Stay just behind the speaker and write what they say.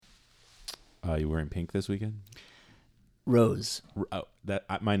You wearing pink this weekend? Rose.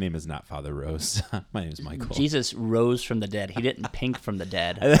 My name is not Father Rose. My name is Michael. Jesus rose from the dead. He didn't pink from the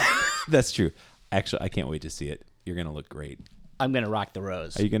dead. That's true. Actually, I can't wait to see it. You're gonna look great. I'm going to rock the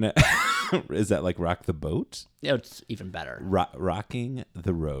rose. Are you gonna? Is that like rock the boat? No, it's even better. Rocking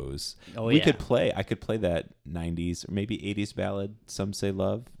the rose. Oh, we yeah. could play. I could play that 90s or maybe 80s ballad. Some say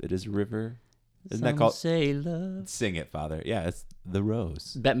love. It is a river. Isn't that called? Say love. Sing it, Father. Yeah, it's the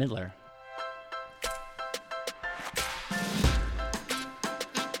rose. Bette Midler.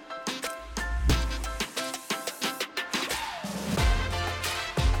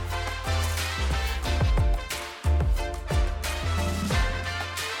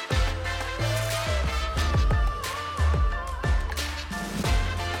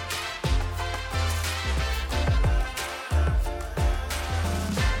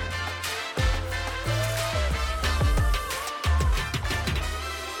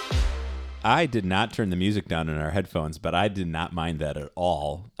 I did not turn the music down in our headphones, but I did not mind that at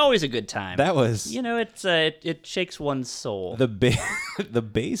all. Always a good time. That was it shakes one's soul. the the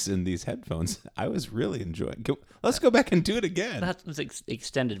bass in these headphones. I was really enjoying. Let's go back and do it again. That was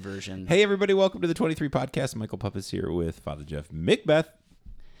extended version. Hey everybody, welcome to the 23 podcast. Michael Puppis here with Father Jeff Macbeth.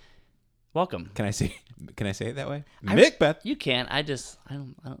 Welcome. Can I say it that way? Macbeth. You can't. I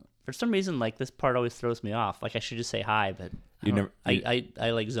don't. For some reason, like this part always throws me off. Like I should just say hi, but I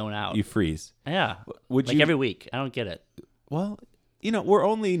like zone out. You freeze. Yeah. Would like you every week? I don't get it. Well, we're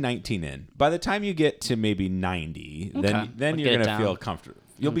only 19 in. By the time you get to maybe 90, Okay. then I'll you're get it gonna feel down. comfortable.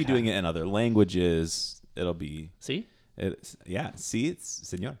 You'll be Okay. doing it in other languages. It'll be See? See, it's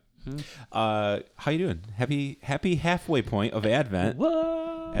senor. How you doing? Happy halfway point of Advent. Whoa.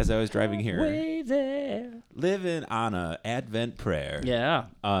 As I was driving here, Way there. living on a Advent prayer. Yeah.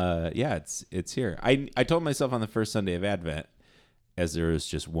 It's here. I told myself on the first Sunday of Advent, as there was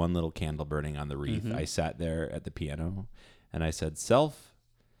just one little candle burning on the wreath, I sat there at the piano and I said, "Self,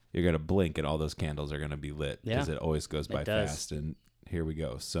 you're gonna blink and all those candles are gonna be lit because Yeah. it always goes by does. fast." And here we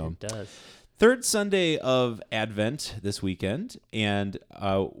go. So It does. third Sunday of Advent this weekend, and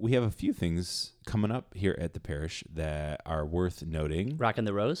we have a few things coming up here at the parish that are worth noting. Rocking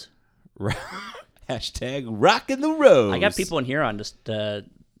the rose. Hashtag rockin' the rose. I got people in here on just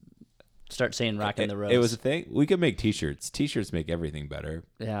start saying rocking the rose. It was a thing. We could make T-shirts. T-shirts make everything better.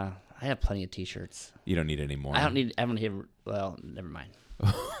 Yeah. I have plenty of T-shirts. You don't need any more. I don't have. Well, never mind.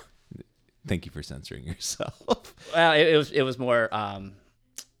 Thank you for censoring yourself. Well, it was more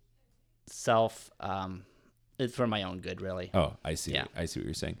self. It's for my own good, really. Oh, I see. Yeah. I see what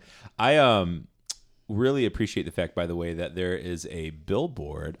you're saying. I really appreciate the fact, by the way, that there is a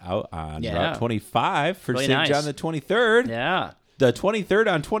billboard out on Yeah. Route 25 for Really St. nice. John the 23rd. Yeah. The 23rd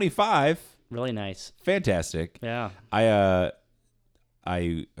on 25. Really nice. Fantastic. Yeah.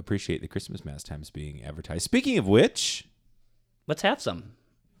 I appreciate the Christmas Mass times being advertised. Speaking of which, Let's have some.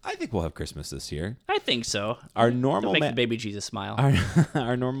 I think we'll have Christmas this year. I think so. Our To normal make the baby Jesus smile.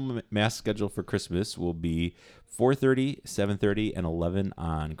 our normal Mass schedule for Christmas will be 4:30, 7:30, and 11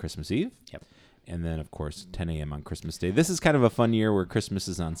 on Christmas Eve. Yep. And then, of course, 10 a.m. on Christmas Day. This is kind of a fun year where Christmas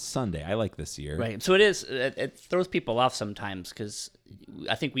is on Sunday. I like this year. Right. So it is. It throws people off sometimes because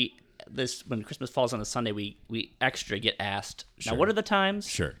I think when Christmas falls on a Sunday, we extra get asked. Sure. Now, what are the times?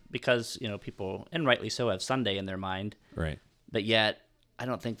 Sure. Because people, and rightly so, have Sunday in their mind, Right. but yet I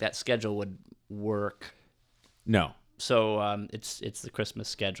don't think that schedule would work. No. So it's the Christmas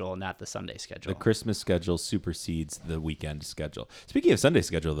schedule, not the Sunday schedule. The Christmas schedule supersedes the weekend schedule. Speaking of Sunday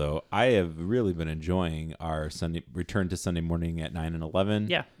schedule, though, I have really been enjoying our Sunday return to Sunday morning at 9 and 11.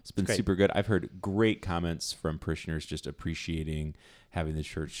 Yeah, it's been great. super good. I've heard great comments from parishioners just appreciating having the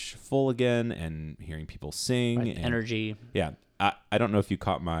church full again and hearing people sing. Right, And, energy. Yeah. I don't know if you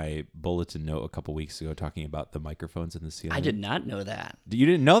caught my bulletin note a couple weeks ago talking about the microphones in the ceiling. I did not know that. You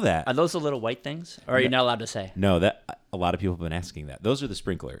didn't know that? Are those the little white things? Or are you not allowed to say? No, that a lot of people have been asking that. Those are the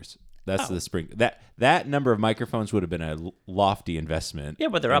sprinklers. That's Oh. the that number of microphones would have been a lofty investment. Yeah,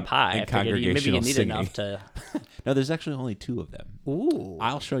 but they're up high. in I figured maybe you congregational need singing. enough to. No, there's actually only 2 of them. Ooh.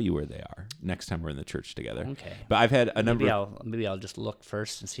 I'll show you where they are next time we're in the church together. Okay. But I've had a number. Maybe I'll just look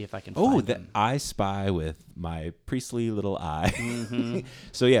first and see if I can. Oh, find that them. I spy with my priestly little eye. Mm-hmm.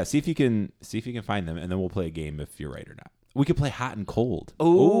 So yeah, see if you can find them, and then we'll play a game if you're right or not. We could play hot and cold.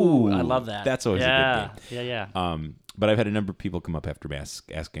 Ooh, I love that. That's always a good game. Yeah. But I've had a number of people come up after Mass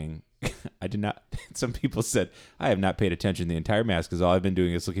asking, I did not, some people said, I have not paid attention the entire Mass because all I've been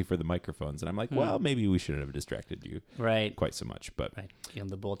doing is looking for the microphones. And I'm like, well, maybe we shouldn't have distracted you Right. quite so much, but Right. Give them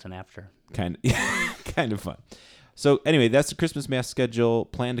the bulletin after. kind of fun. So anyway, that's the Christmas Mass schedule.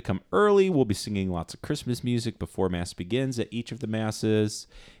 Plan to come early. We'll be singing lots of Christmas music before Mass begins at each of the Masses.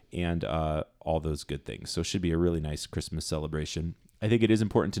 and all those good things. So it should be a really nice Christmas celebration. I think it is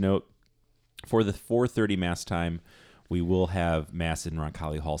important to note for the 4:30 Mass time, we will have Mass in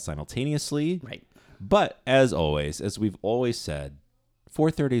Roncalli Hall simultaneously. Right. But as always, as we've always said,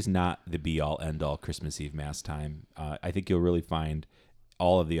 4:30 is not the be-all, end-all Christmas Eve Mass time. I think you'll really find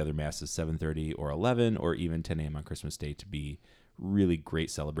all of the other Masses, 7:30 or 11 or even 10 a.m. on Christmas Day, to be really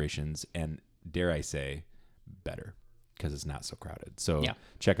great celebrations and, dare I say, better because it's not so crowded. So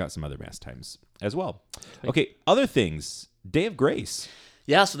check out some other Mass times as well. Okay, other things. Day of Grace.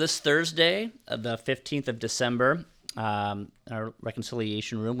 Yeah, so this Thursday, the 15th of December, our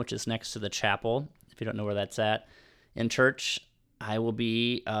reconciliation room, which is next to the chapel, if you don't know where that's at, in church, I will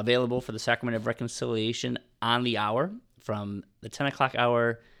be available for the Sacrament of Reconciliation on the hour, from the 10 o'clock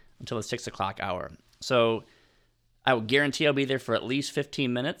hour until the 6 o'clock hour. So I will guarantee I'll be there for at least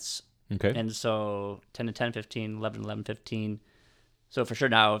 15 minutes. Okay. And so 10 to 10, 15, 11 to 11, 15. So for sure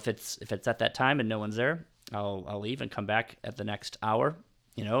now, if it's at that time and no one's there, I'll leave and come back at the next hour.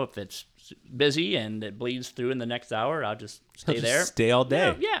 You know, if it's busy and it bleeds through in the next hour, I'll just stay there. Stay all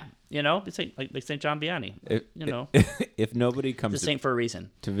day. Yeah. You know, it's like St. John Vianney. You know, if nobody comes the saint for a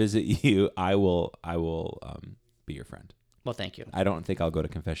reason. to visit you, I will be your friend. Well, thank you. I don't think I'll go to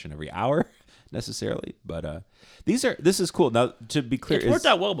confession every hour necessarily, but this is cool. Now, to be clear, It's worked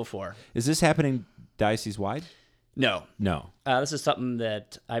out well before. Is this happening diocese wide? No. No. This is something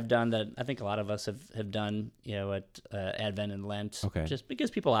that I've done that I think a lot of us have done, you know, at Advent and Lent. Okay. Just it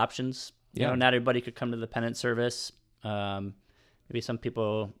gives people options. You know, not everybody could come to the penance service. Maybe some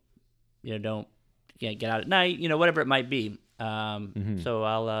people, you know, can't get out at night, you know, whatever it might be.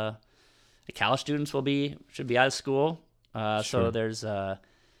 So the college students should be out of school. So there's, it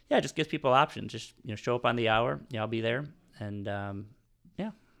just gives people options. Just, you know, show up on the hour. Yeah, I'll be there. And,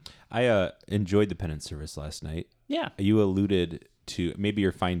 I enjoyed the penance service last night. Yeah. You alluded to, maybe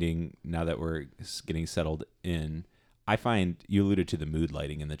you're finding, now that we're getting settled in, I find you alluded to the mood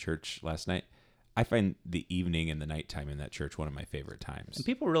lighting in the church last night. I find the evening and the nighttime in that church one of my favorite times. And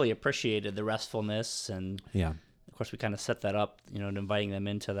people really appreciated the restfulness, and yeah, of course we kind of set that up, you know, inviting them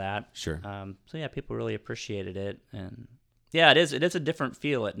into that. Sure. So yeah, people really appreciated it, and yeah, it is a different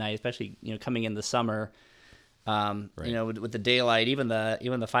feel at night, especially, you know, coming in the summer. Right. You know, with the daylight, even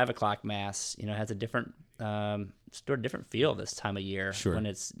the 5 o'clock mass, you know, has a different sort of different feel this time of year. Sure. When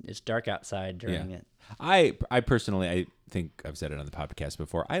it's dark outside during it. I personally, I think I've said it on the podcast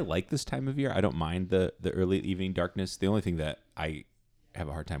before, I like this time of year. I don't mind the early evening darkness. The only thing that I have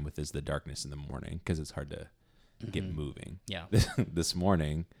a hard time with is the darkness in the morning, because it's hard to get moving. Yeah. This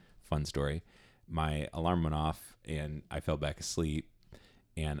morning, fun story, my alarm went off and I fell back asleep,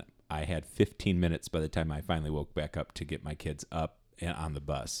 and I had 15 minutes by the time I finally woke back up to get my kids up and on the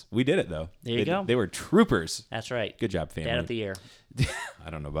bus. We did it, though. There you go. They were troopers. That's right. Good job, family. Dad of the year. I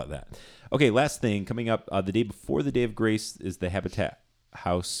don't know about that. Okay, last thing coming up, the day before the Day of Grace is the Habitat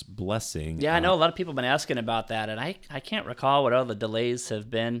House blessing. Yeah, I know a lot of people have been asking about that, and I can't recall what all the delays have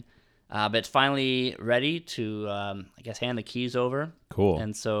been, but it's finally ready to, I guess, hand the keys over. Cool.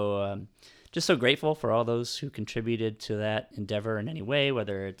 And so just so grateful for all those who contributed to that endeavor in any way,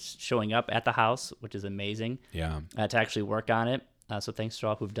 whether it's showing up at the house, which is amazing, Yeah. to actually work on it. So thanks to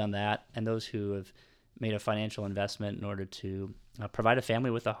all who've done that, and those who have made a financial investment in order to provide a family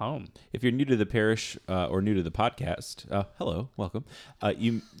with a home. If you're new to the parish or new to the podcast, hello, welcome.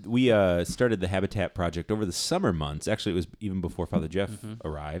 We started the Habitat Project over the summer months. Actually, it was even before Father Jeff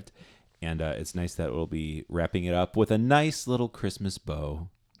arrived, and it's nice that we'll be wrapping it up with a nice little Christmas bow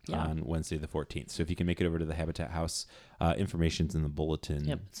on Wednesday the 14th. So if you can make it over to the Habitat House, information's in the bulletin.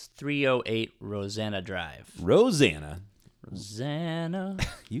 Yep, it's 308 Rosanna Drive. Rosanna.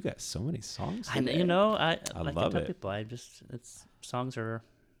 You got so many songs. I love love to tell it. people, songs are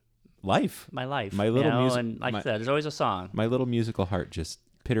Life. my life. My little music. And like I said, there's always a song. My little musical heart just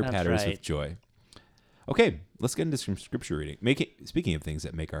pitter-patters right. with joy. Okay, let's get into some scripture reading. Speaking of things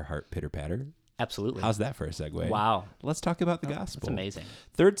that make our heart pitter-patter, Absolutely. how's that for a segue? Wow. Let's talk about the gospel. That's amazing.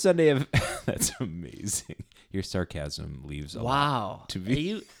 Third Sunday of... That's amazing. Your sarcasm leaves a lot to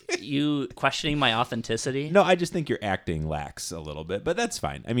be... Are you questioning my authenticity? No, I just think your acting lacks a little bit, but that's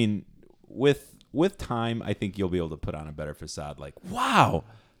fine. I mean, with time, I think you'll be able to put on a better facade. Like, wow!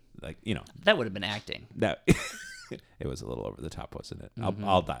 Like, you know... That would have been acting. That it was a little over the top, wasn't it?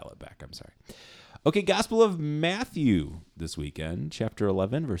 I'll dial it back. I'm sorry. Okay, Gospel of Matthew this weekend, chapter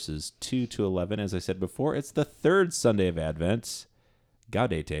 11, verses 2 to 11. As I said before, it's the third Sunday of Advent.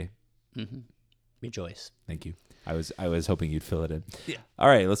 Gaudete. Rejoice. Thank you. I was hoping you'd fill it in. Yeah. All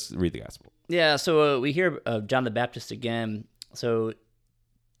right, let's read the Gospel. Yeah, so we hear of John the Baptist again. So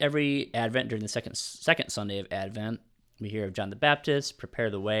every Advent, during the second Sunday of Advent, We hear of John the Baptist, prepare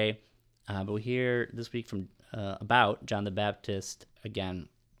the way. But we hear this week from about John the Baptist again.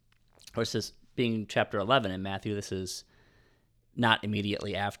 Of course, this being chapter 11 in Matthew, this is not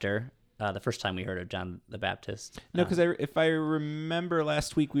immediately after the first time we heard of John the Baptist. No, because if I remember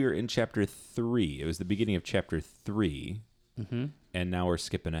last week, we were in chapter 3. It was the beginning of chapter 3, and now we're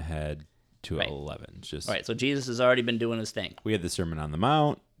skipping ahead to 11. Just right. So Jesus has already been doing his thing. We had the Sermon on the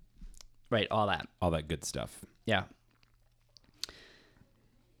Mount. Right, all that good stuff. Yeah.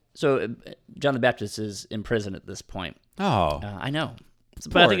 So John the Baptist is in prison at this point. Oh, I know,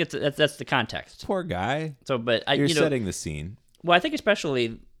 but I think that's the context. Poor guy. So, but you're setting the scene. Well, I think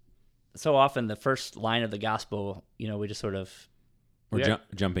especially so often the first line of the gospel, we just sort of we're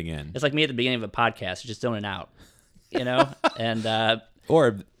jumping in. It's like me at the beginning of a podcast, just zoning out, and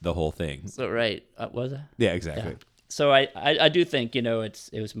or the whole thing. So right, was it? Yeah, exactly. Yeah. So I do think it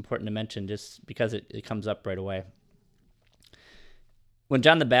was important to mention just because it comes up right away. When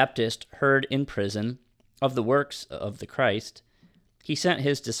John the Baptist heard in prison of the works of the Christ, he sent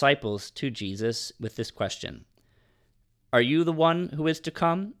his disciples to Jesus with this question: "Are you the one who is to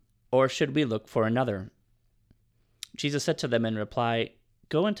come, or should we look for another?" Jesus said to them in reply,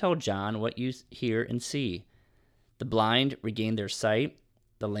 "Go and tell John what you hear and see. The blind regain their sight,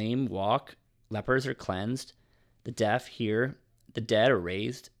 the lame walk, lepers are cleansed, the deaf hear, the dead are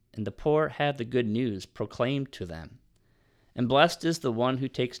raised, and the poor have the good news proclaimed to them. And blessed is the one who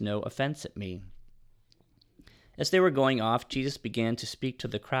takes no offense at me." As they were going off, Jesus began to speak to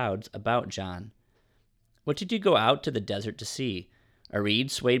the crowds about John. "What did you go out to the desert to see? A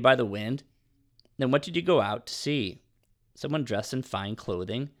reed swayed by the wind? Then what did you go out to see? Someone dressed in fine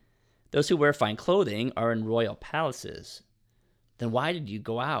clothing? Those who wear fine clothing are in royal palaces. Then why did you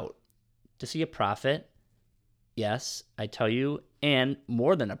go out? To see a prophet? Yes, I tell you, and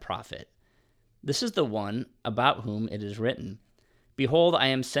more than a prophet. This is the one about whom it is written, 'Behold, I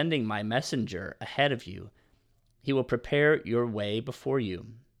am sending my messenger ahead of you. He will prepare your way before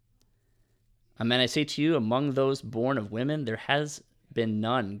you.' Amen, I say to you, among those born of women, there has been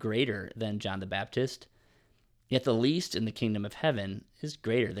none greater than John the Baptist. Yet the least in the kingdom of heaven is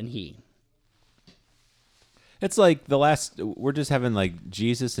greater than he." It's like we're just having like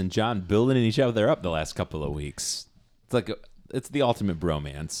Jesus and John building each other up the last couple of weeks. It's the ultimate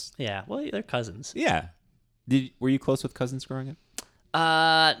bromance. Yeah, well, they're cousins. Yeah. Were you close with cousins growing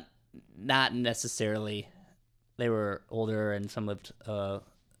up? Not necessarily. They were older and some lived in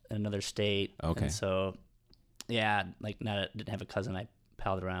another state. Okay. And so, yeah, didn't have a cousin I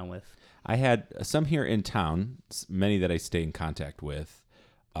palled around with. I had some here in town, many that I stay in contact with.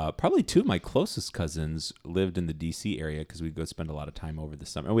 Probably two of my closest cousins lived in the D.C. area because we'd go spend a lot of time over the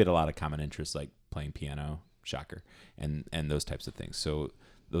summer. And we had a lot of common interests like playing piano, shocker, and those types of things. So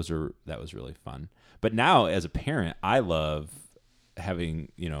that was really fun. But now as a parent, I love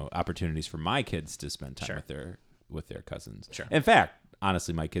having, opportunities for my kids to spend time with their cousins. Sure. In fact,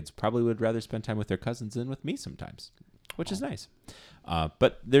 honestly, my kids probably would rather spend time with their cousins than with me sometimes, which is nice.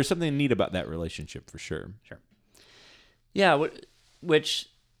 But there's something neat about that relationship for sure. Sure. Yeah, which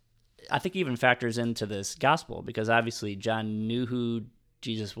I think even factors into this gospel because obviously John knew who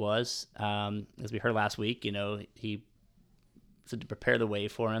Jesus was. As we heard last week, he said to prepare the way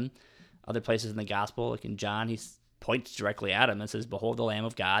for him. Other places in the gospel, like in John, he points directly at him and says, "Behold the Lamb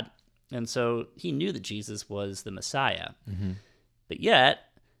of God." And so he knew that Jesus was the Messiah. Mm-hmm. But yet,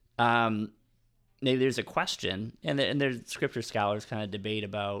 maybe there's a question, and there's scripture scholars kind of debate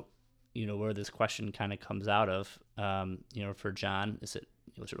about, where this question kind of comes out of. For John, was it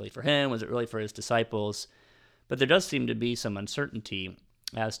really for him? Was it really for his disciples? But there does seem to be some uncertainty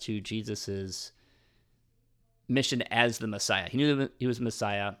as to Jesus's mission as the Messiah. He knew that he was the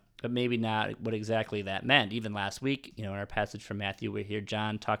Messiah, but maybe not what exactly that meant. Even last week, in our passage from Matthew, we hear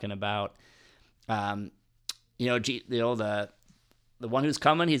John talking about, the one who's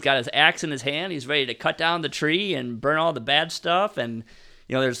coming. He's got his axe in his hand. He's ready to cut down the tree and burn all the bad stuff. And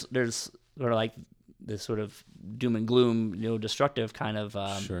there's sort of like this sort of doom and gloom, destructive kind of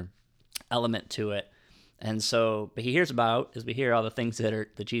element to it. And so, but he hears about, as we hear, all the things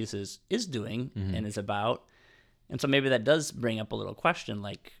that Jesus is doing and is about. And so maybe that does bring up a little question,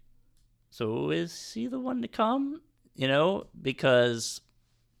 like, so is he the one to come? Because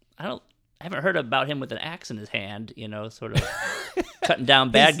I haven't heard about him with an axe in his hand, sort of cutting down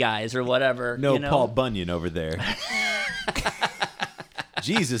bad guys or whatever. No Paul Bunyan over there.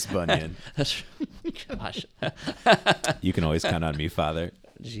 Jesus Bunyan. Gosh. You can always count on me, Father.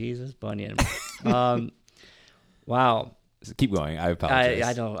 Jesus Bunyan. Wow. Keep going. I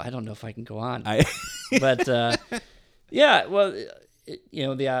apologize. I don't know if I can go on. But yeah, well,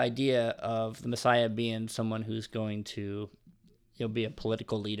 the idea of the Messiah being someone who's going to, be a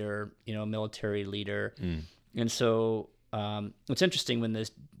political leader, a military leader. And so it's interesting when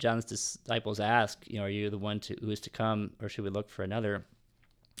John's disciples ask, are you the one who is to come, or should we look for another?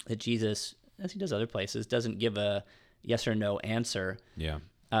 That Jesus, as he does other places, doesn't give a yes or no answer. Yeah.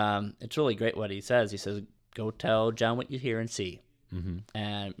 It's really great what he says. He says, go tell John what you hear and see.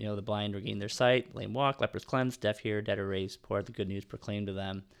 And, the blind regain their sight, lame walk, lepers cleansed, deaf hear, dead are raised, poor the good news proclaimed to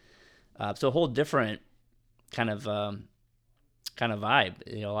them. So a whole different kind of vibe,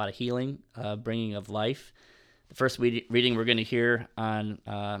 a lot of healing, bringing of life. The first reading we're going to hear on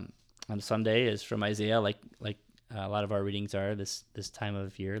Sunday is from Isaiah, like a lot of our readings are this time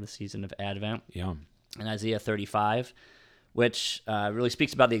of year, the season of Advent. Yeah. And Isaiah 35, which really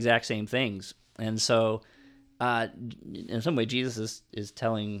speaks about the exact same things. And so in some way, Jesus is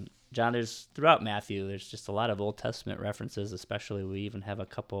telling John, throughout Matthew, there's just a lot of Old Testament references, especially we even have a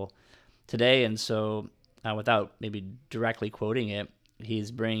couple today. And so without maybe directly quoting it,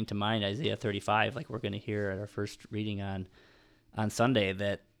 he's bringing to mind Isaiah 35, like we're going to hear at our first reading on Sunday,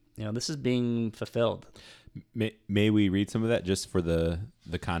 that this is being fulfilled. May we read some of that just for the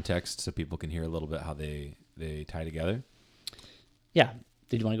context so people can hear a little bit how they tie together? Yeah.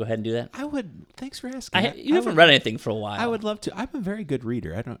 Did you want to go ahead and do that? I would. Thanks for asking. You haven't read anything for a while. I would love to. I'm a very good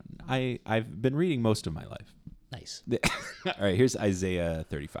reader. I've been reading most of my life. Nice. All right, here's Isaiah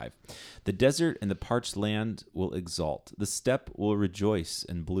 35. The desert and the parched land will exult. The steppe will rejoice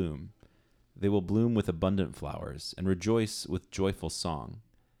and bloom. They will bloom with abundant flowers and rejoice with joyful song.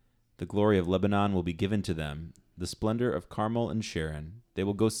 The glory of Lebanon will be given to them, the splendor of Carmel and Sharon. They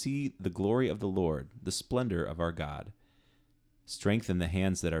will go see the glory of the Lord, the splendor of our God. Strengthen the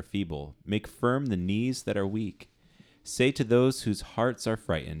hands that are feeble. Make firm the knees that are weak. Say to those whose hearts are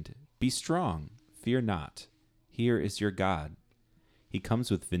frightened, be strong, fear not. Here is your God. He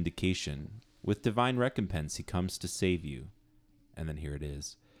comes with vindication. With divine recompense, he comes to save you. And then here it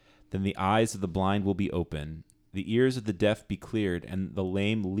is. Then the eyes of the blind will be open, the ears of the deaf be cleared, and the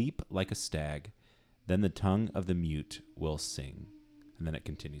lame leap like a stag. Then the tongue of the mute will sing. And then it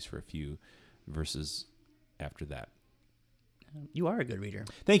continues for a few verses after that. You are a good reader.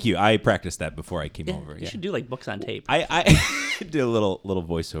 Thank you. I practiced that before I came over. You should do like books on tape. I did a little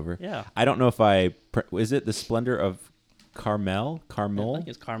voiceover. Yeah. I don't know if is it the splendor of Carmel? I think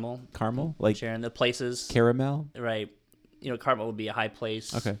it's Carmel. Carmel? Like Sharon, the places. Caramel? Right. Carmel would be a high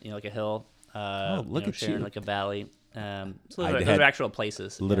place. Okay. Like a hill. Look at Sharon, you. like a valley. So those are actual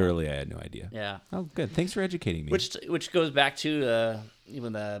places. Literally, I had no idea. Yeah. Oh, good. Thanks for educating me. Which goes back to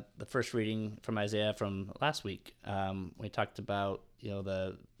even the first reading from Isaiah from last week. We talked about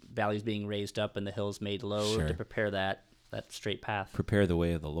the valleys being raised up and the hills made low to prepare that straight path. Prepare the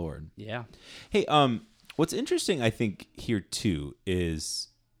way of the Lord. Yeah. Hey, what's interesting, I think, here too is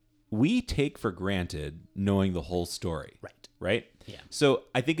we take for granted knowing the whole story. Right? Yeah. So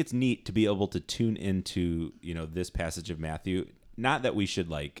I think it's neat to be able to tune into, this passage of Matthew. Not that we should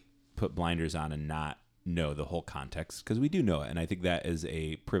like put blinders on and not know the whole context, because we do know it. And I think that is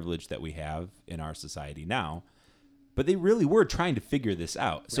a privilege that we have in our society now. But they really were trying to figure this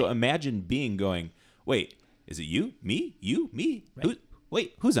out. Right. So imagine going, wait, is it you, me, you, me?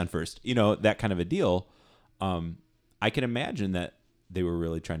 Right. Who's on first? That kind of a deal. I can imagine that they were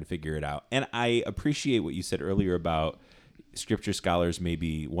really trying to figure it out. And I appreciate what you said earlier about Scripture scholars may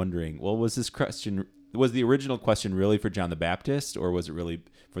be wondering, well, was the original question really for John the Baptist, or was it really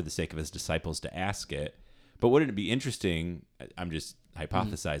for the sake of his disciples to ask it? But wouldn't it be interesting, I'm just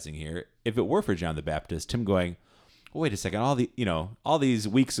hypothesizing here, if it were for John the Baptist, him going, well, wait a second, all these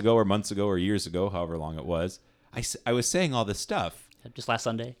weeks ago or months ago or years ago, however long it was, I was saying all this stuff. Just last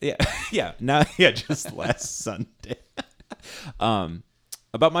Sunday? Yeah. Just last Sunday.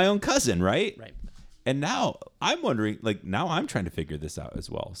 About my own cousin, right? Right. And now I'm wondering, now I'm trying to figure this out as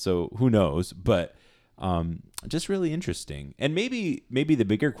well. So who knows? But just really interesting. And maybe the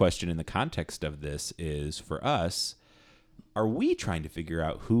bigger question in the context of this is for us, are we trying to figure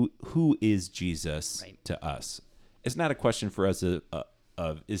out who is Jesus to us? It's not a question for us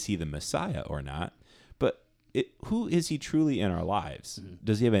of is he the Messiah or not, but who is he truly in our lives? Mm-hmm.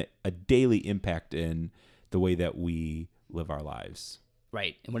 Does he have a daily impact in the way that we live our lives?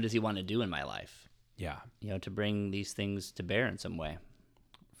 Right. And what does he want to do in my life? Yeah. To bring these things to bear in some way.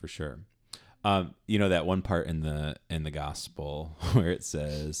 For sure. That one part in the gospel where it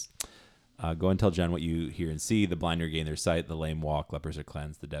says, go and tell John what you hear and see. The blind regain their sight, the lame walk, lepers are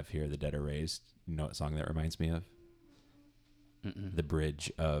cleansed, the deaf hear, the dead are raised. You know what song that reminds me of? Mm-mm. The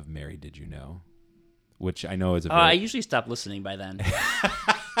bridge of Mary Did You Know? Which I know is a I usually stop listening by then.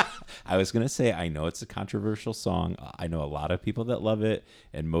 I was going to say, I know it's a controversial song. I know a lot of people that love it,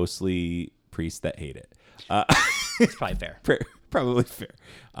 and mostly priests that hate it. It's probably fair. Probably fair.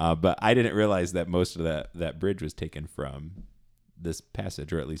 But I didn't realize that most of that bridge was taken from this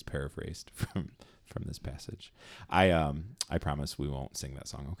passage, or at least paraphrased from this passage. I promise we won't sing that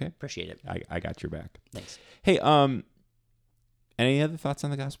song, okay? Appreciate it. I got your back. Thanks. Hey, any other thoughts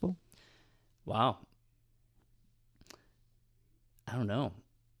on the gospel? Wow. I don't know.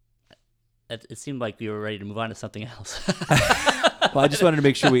 It seemed like we were ready to move on to something else. Well, I just wanted to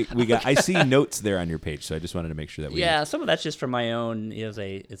make sure we got. I see notes there on your page, so I just wanted to make sure that we. Yeah, some of that's just from my own. As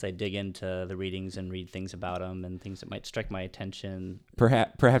I dig into the readings and read things about them and things that might strike my attention.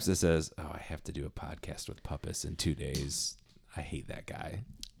 Perhaps it says, "Oh, I have to do a podcast with Puppis in 2 days. I hate that guy."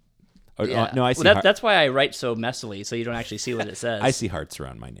 Oh, Yeah. no, I see. Well, that's why I write so messily, so you don't actually see what it says. I see hearts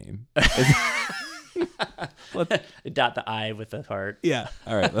around my name. Dot the I with the heart. Yeah.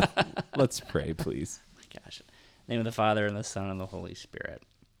 All right. Let's pray, please. Oh my gosh. In the name of the Father, and the Son, and the Holy Spirit.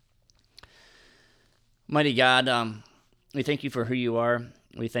 Mighty God, we thank you for who you are.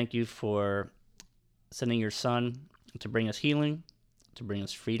 We thank you for sending your Son to bring us healing, to bring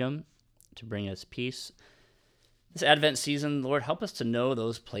us freedom, to bring us peace. This Advent season, Lord, help us to know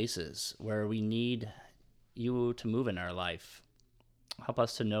those places where we need you to move in our life. Help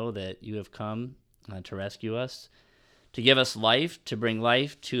us to know that you have come to rescue us, to give us life, to bring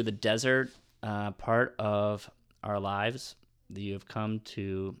life to the desert part of our lives, that you have come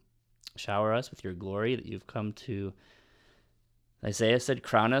to shower us with your glory, that you've come to, Isaiah said,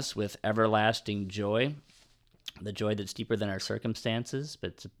 crown us with everlasting joy, the joy that's deeper than our circumstances,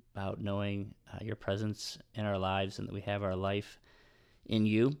 but it's about knowing your presence in our lives and that we have our life in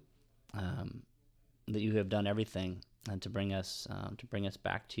you, that you have done everything to bring us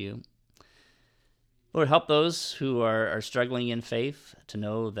back to you. Lord, help those who are struggling in faith to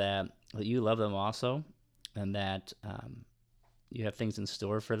know that you love them also, and that you have things in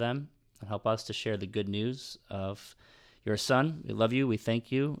store for them. And help us to share the good news of your Son. We love you. We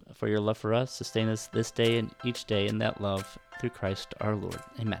thank you for your love for us. Sustain us this day and each day in that love through Christ our Lord.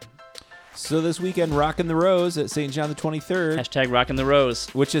 Amen. So this weekend, Rockin' the Rose at St. John the 23rd. Hashtag Rockin' the Rose.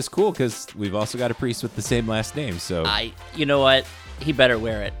 Which is cool because we've also got a priest with the same last name. So you know what? He better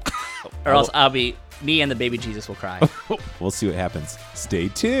wear it. Or else me and the baby Jesus will cry. We'll see what happens. Stay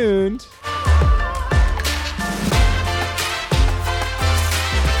tuned.